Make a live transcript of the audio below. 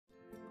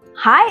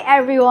Hi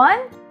everyone!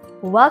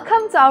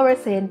 Welcome to our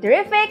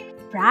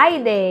Scienterrific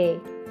Friday!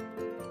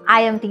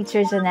 I am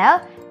Teacher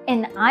Janelle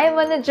and I am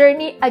on a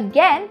journey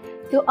again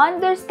to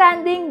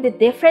understanding the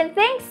different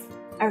things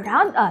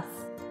around us.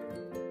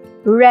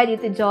 Ready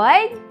to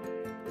join?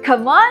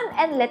 Come on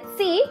and let's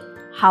see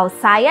how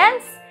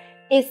science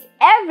is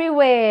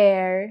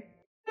everywhere!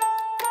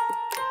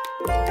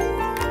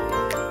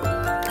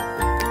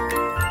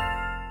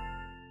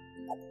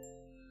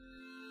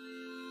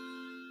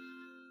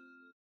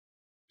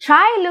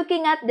 Try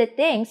looking at the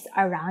things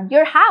around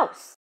your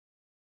house.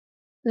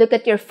 Look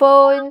at your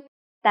phone,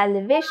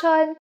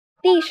 television,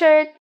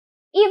 t-shirt,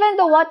 even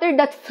the water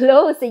that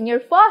flows in your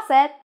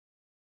faucet,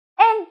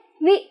 and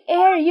the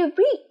air you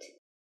breathe.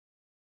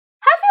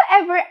 Have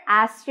you ever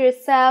asked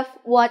yourself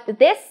what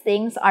these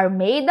things are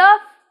made of?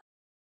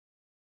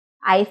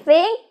 I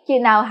think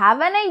you now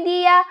have an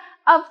idea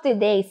of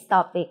today's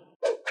topic.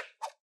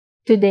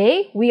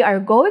 Today, we are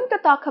going to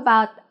talk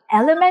about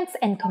elements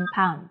and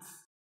compounds.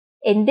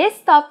 In this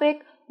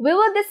topic, we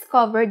will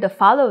discover the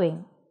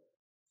following.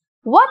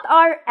 What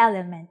are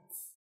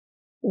elements?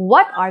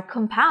 What are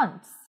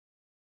compounds?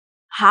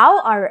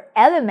 How are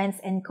elements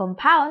and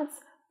compounds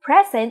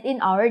present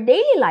in our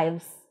daily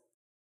lives?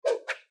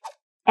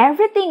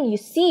 Everything you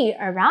see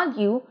around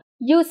you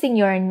using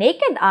your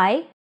naked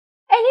eye,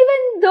 and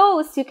even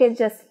those you can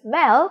just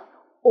smell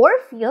or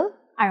feel,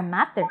 are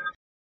matter.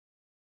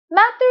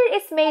 Matter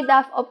is made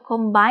up of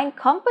combined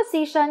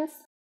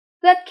compositions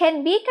that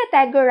can be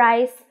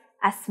categorized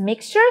as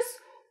mixtures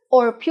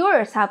or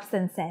pure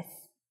substances.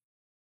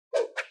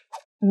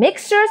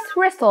 Mixtures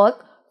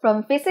result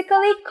from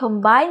physically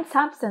combined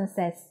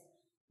substances,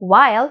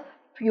 while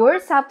pure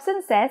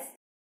substances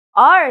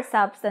are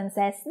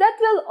substances that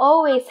will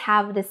always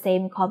have the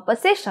same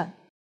composition.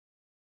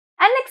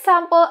 An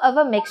example of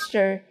a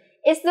mixture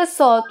is the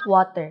salt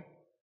water.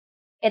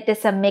 It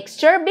is a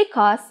mixture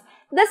because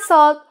the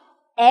salt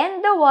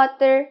and the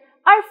water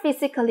are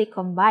physically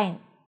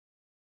combined.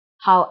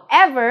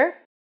 However,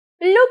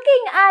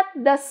 looking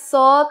at the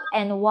salt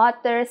and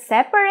water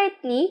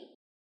separately,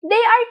 they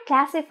are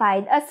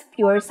classified as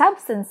pure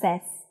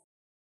substances.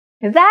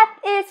 That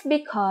is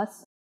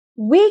because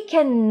we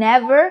can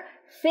never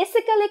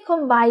physically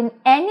combine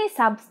any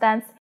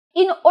substance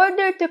in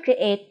order to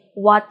create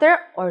water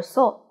or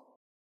salt.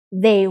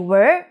 They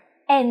were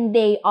and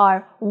they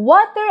are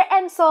water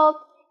and salt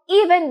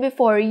even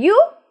before you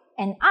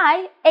and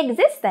I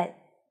existed.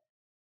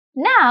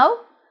 Now,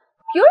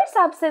 pure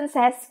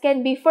substances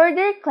can be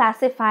further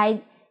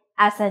classified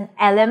as an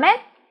element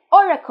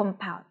or a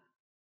compound.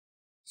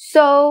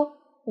 So,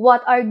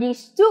 what are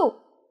these two?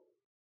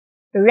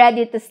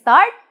 Ready to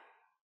start?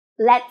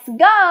 Let's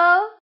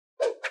go!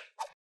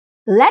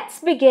 Let's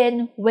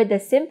begin with the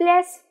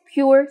simplest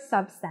pure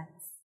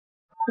substance,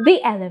 the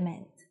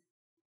element.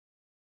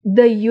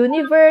 The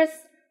universe,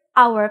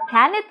 our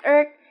planet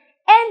Earth,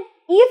 and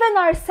even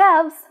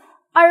ourselves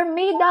are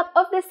made up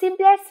of the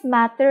simplest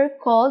matter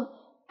called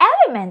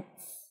elements.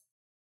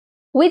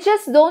 We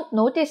just don't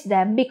notice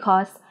them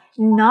because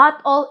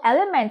not all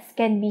elements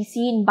can be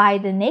seen by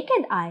the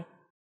naked eye.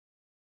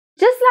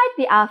 Just like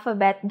the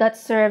alphabet that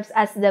serves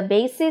as the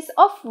basis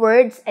of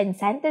words and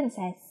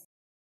sentences,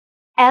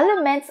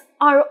 elements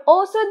are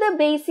also the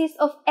basis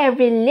of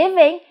every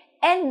living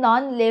and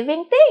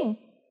non-living thing.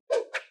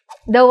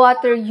 The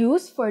water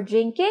used for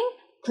drinking,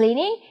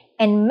 cleaning,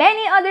 and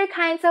many other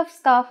kinds of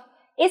stuff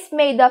is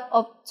made up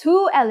of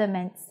two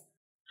elements,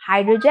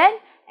 hydrogen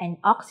and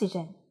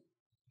oxygen.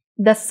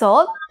 The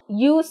salt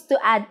used to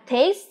add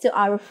taste to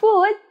our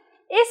food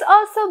is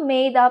also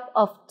made up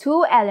of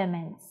two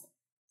elements,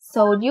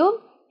 sodium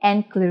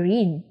and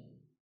chlorine.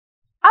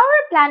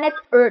 Our planet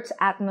Earth's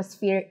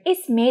atmosphere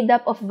is made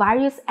up of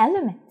various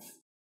elements,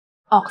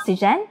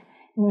 oxygen,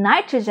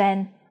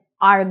 nitrogen,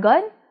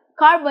 argon,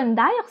 carbon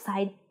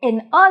dioxide,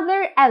 and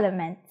other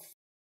elements.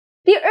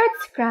 The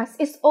Earth's crust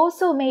is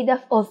also made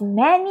up of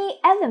many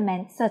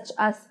elements such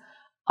as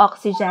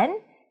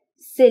oxygen,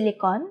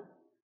 silicon,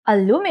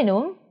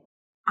 aluminum,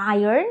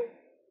 iron,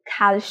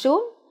 calcium,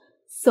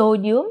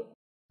 sodium,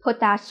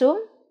 potassium,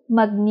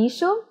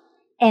 magnesium,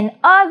 and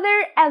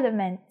other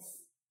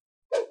elements.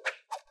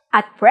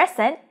 At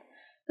present,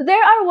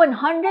 there are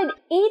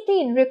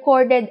 118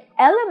 recorded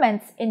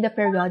elements in the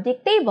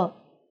periodic table,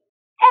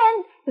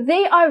 and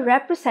they are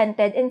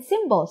represented in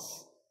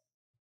symbols.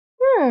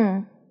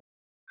 How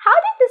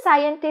did the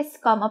scientists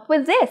come up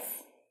with this?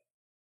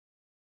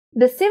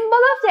 The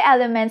symbol of the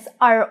elements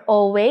are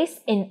always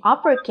in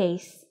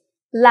uppercase,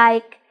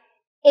 like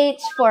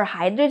H for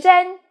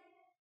hydrogen,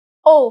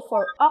 O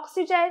for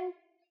oxygen,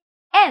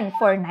 N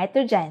for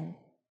nitrogen.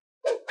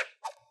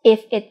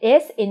 If it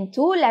is in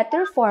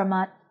two-letter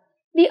format,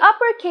 the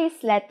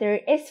uppercase letter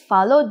is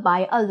followed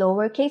by a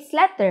lowercase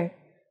letter,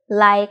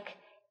 like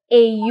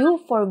AU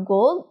for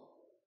gold,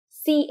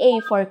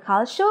 Ca for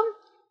calcium,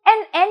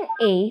 and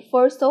Na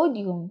for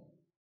sodium.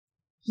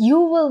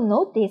 You will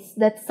notice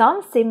that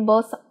some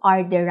symbols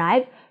are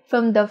derived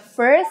from the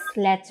first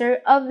letter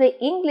of the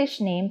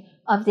English name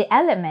of the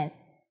element,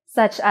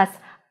 such as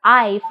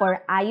I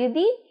for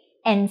iodine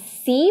and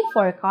C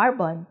for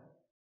carbon.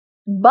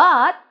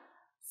 But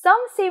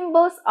some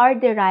symbols are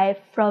derived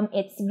from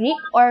its Greek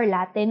or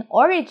Latin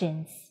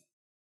origins,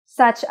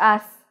 such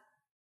as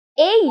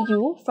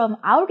Au from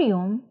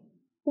aureum,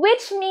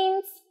 which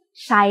means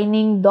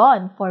shining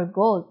dawn for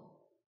gold.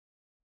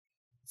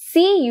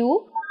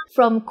 Cu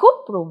from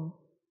cuprum,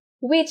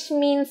 which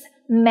means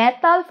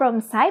metal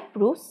from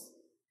Cyprus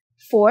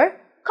for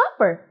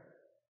copper.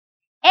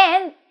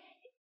 And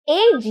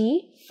Ag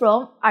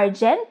from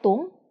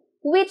argentum,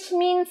 which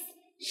means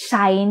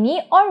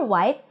shiny or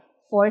white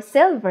for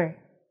silver.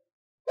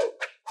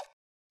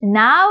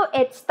 Now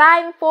it's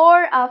time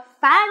for a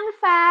fun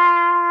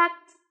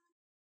fact!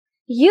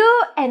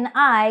 You and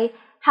I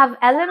have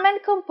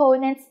element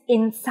components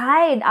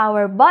inside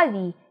our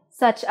body,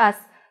 such as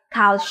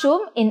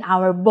calcium in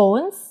our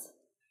bones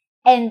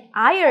and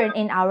iron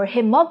in our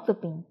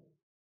hemoglobin.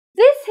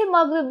 These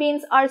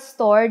hemoglobins are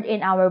stored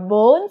in our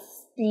bones,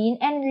 spleen,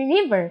 and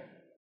liver,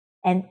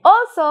 and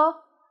also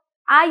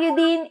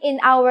iodine in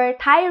our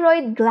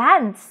thyroid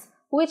glands,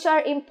 which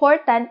are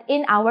important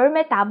in our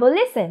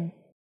metabolism.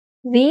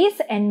 These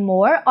and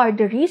more are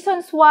the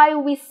reasons why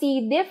we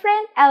see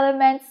different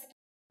elements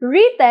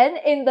written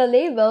in the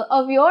label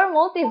of your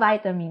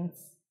multivitamins.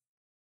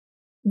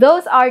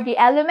 Those are the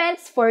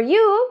elements for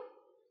you.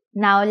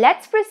 Now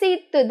let's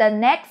proceed to the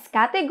next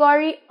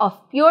category of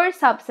pure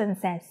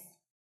substances,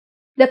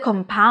 the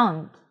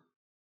compound.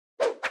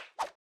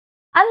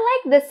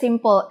 Unlike the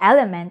simple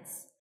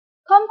elements,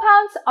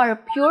 compounds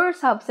are pure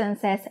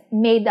substances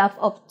made up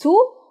of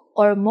two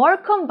or more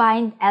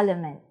combined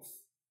elements.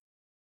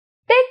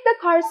 Take the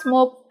car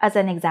smoke as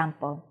an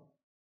example.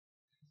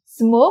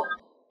 Smoke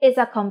is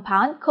a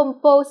compound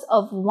composed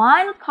of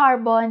one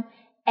carbon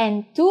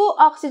and two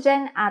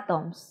oxygen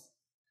atoms.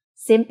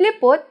 Simply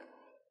put,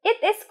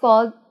 it is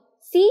called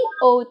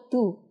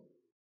CO2.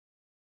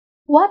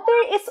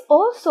 Water is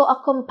also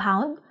a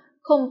compound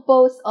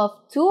composed of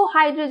two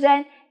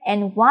hydrogen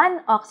and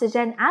one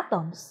oxygen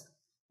atoms,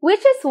 which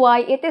is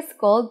why it is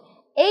called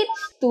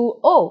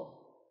H2O.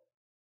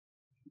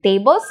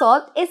 Table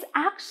salt is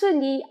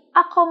actually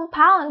a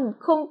compound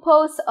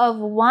composed of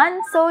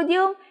one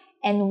sodium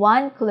and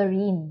one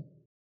chlorine.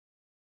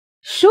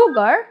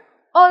 Sugar,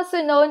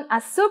 also known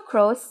as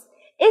sucrose,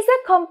 is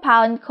a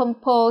compound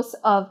composed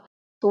of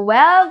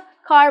 12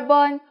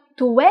 carbon,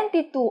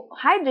 22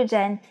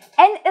 hydrogen,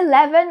 and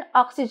 11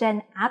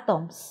 oxygen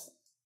atoms.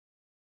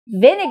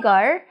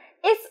 Vinegar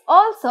is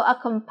also a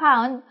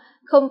compound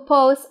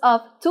composed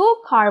of 2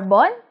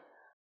 carbon,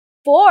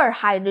 4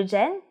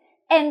 hydrogen,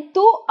 and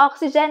 2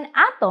 oxygen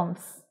atoms.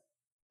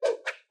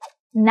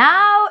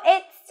 Now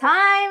it's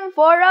time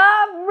for a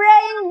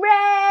brain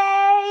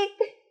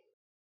break!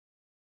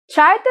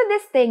 Try to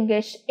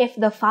distinguish if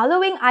the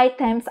following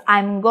items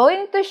I'm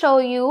going to show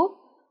you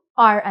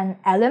are an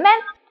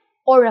element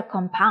or a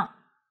compound.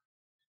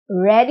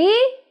 Ready?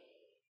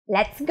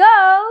 Let's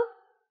go!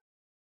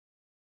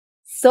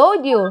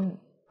 Sodium,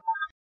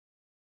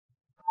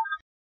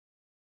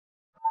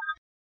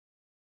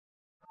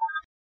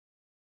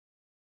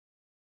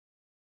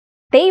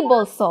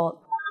 table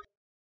salt,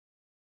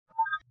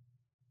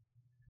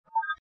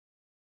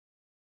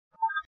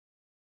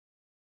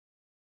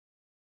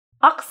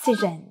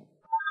 oxygen,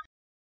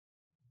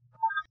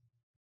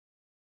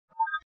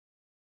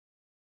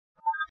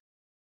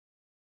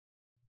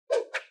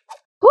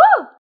 woo!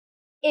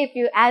 If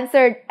you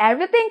answered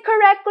everything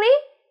correctly,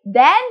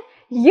 then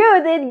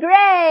you did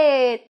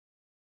great!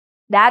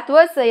 That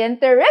was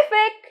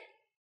Scienterrific!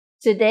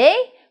 Today,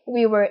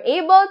 we were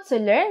able to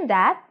learn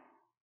that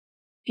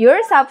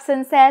pure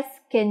substances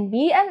can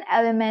be an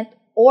element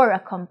or a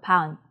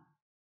compound.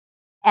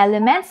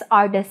 Elements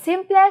are the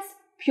simplest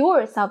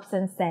pure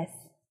substances.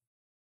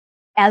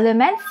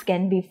 Elements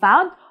can be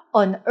found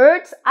on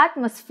Earth's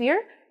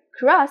atmosphere,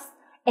 crust,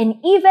 and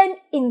even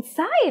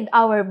inside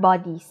our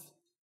bodies.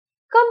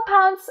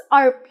 Compounds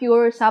are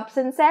pure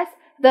substances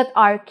that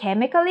are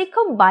chemically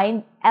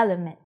combined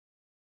elements.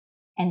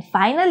 And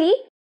finally,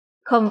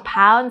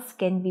 compounds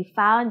can be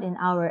found in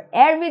our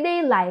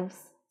everyday lives,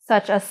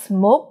 such as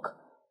smoke,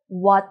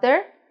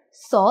 water,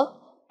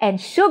 salt, and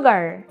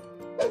sugar.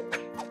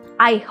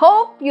 I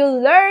hope you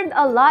learned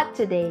a lot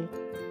today.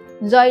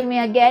 Join me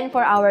again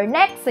for our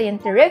next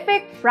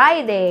Scienterrific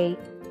Friday.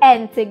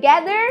 And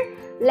together,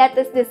 let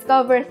us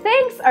discover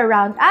things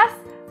around us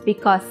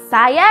because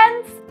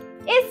science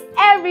is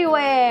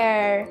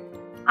everywhere.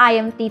 I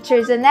am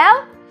Teacher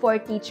Janelle for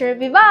Teacher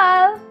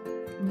Vibal.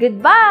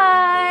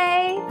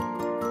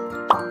 Goodbye!